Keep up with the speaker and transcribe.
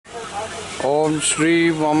ओम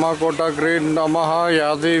श्री मम कोटग्रे नमः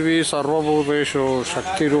या देवी सर्वभूतेषु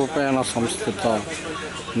शक्तिरूपेण संस्थिता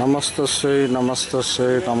नमस्तस्यै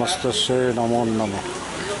नमस्तस्यै नमस्तस्यै नमो नमः।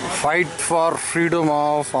 फाइट फॉर फ्रीडम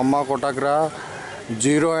ऑफ अम्मा कोटग्रा।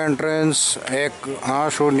 जीरो एंट्रेंस एक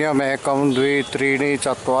शून्यम एकम द्वि त्रीणि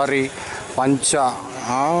चत्वारि पंच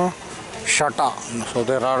षट। So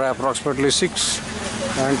there are approximately 6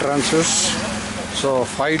 entrances. So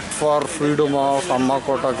fight for freedom of Amma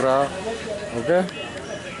Kotagra. Okay.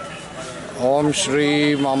 Om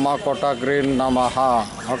Shri Mama Kotagre Namaha.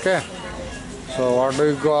 Okay. So what do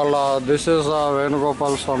you call this is a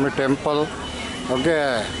Venugopal Swami temple.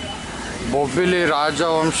 Okay. Bobili Raja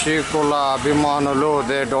Vamshi Kula Abhimanulu,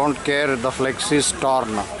 they don't care, the flex is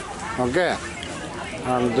torn. Okay.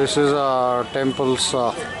 And this is a temple's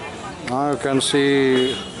you can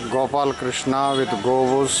see Gopal Krishna with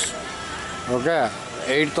govus. Okay,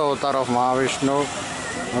 8th avatar of Mahavishnu.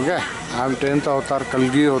 Okay, I am 10th avatar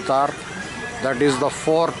Kalgi avatar. That is the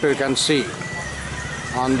fort you can see.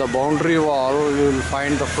 On the boundary wall you will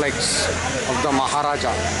find the flex of the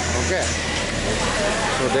Maharaja. Okay,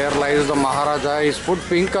 so there lies the Maharaja. Is put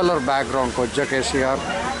pink color background, Kojja KCR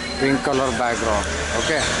pink color background.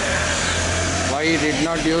 Okay, why he did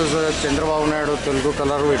not use Chandrababu Naidu Telugu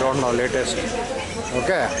color we don't know, latest.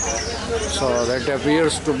 Okay, so that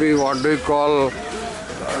appears to be what do you call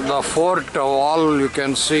the fort wall you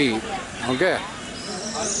can see. Okay,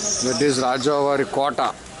 that is Rajavari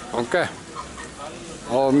Kota. Okay,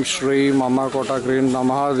 Om Shri Mama Kota Green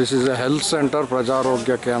Namaha. This is a health center,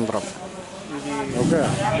 Prajarogya Kendram. Okay,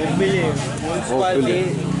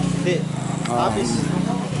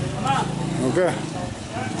 okay.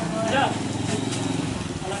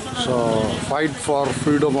 So fight for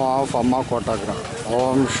freedom of Amma Kotagra.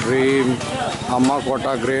 Om Shri Amma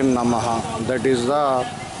Kotagra Namaha. That is the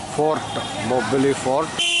fort, Bobili fort.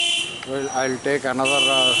 Well, I'll take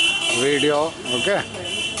another video. Okay.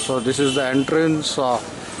 So this is the entrance.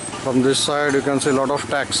 From this side you can see a lot of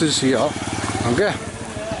taxis here. Okay.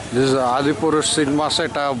 This is Adipurush cinema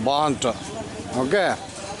set I have burnt. Okay.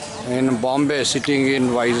 In Bombay, sitting in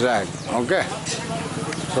Vizag. Okay.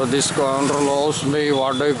 So this controls me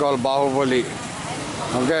what do you call Bahubali.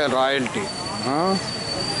 Okay, royalty.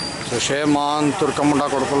 So Sheman, Turkamunda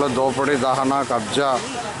Kodukula, Dopadi, Dahana, Kabja,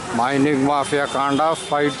 mining mafia kanda,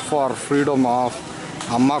 fight for freedom of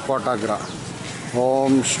Amma Kotagra.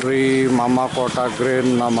 Om Shri Mama Kotagra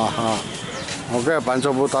Namaha. Okay,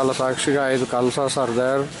 Panchabhutala Sakshiga, 5 kalsas are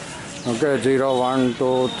there. Okay, 0, 1,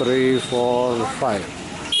 2, 3, 4, 5.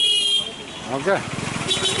 Okay.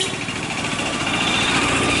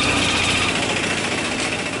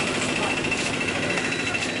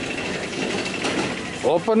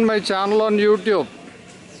 Open my channel on YouTube.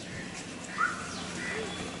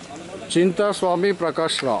 Chinta Swami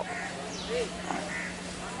Prakash Rao.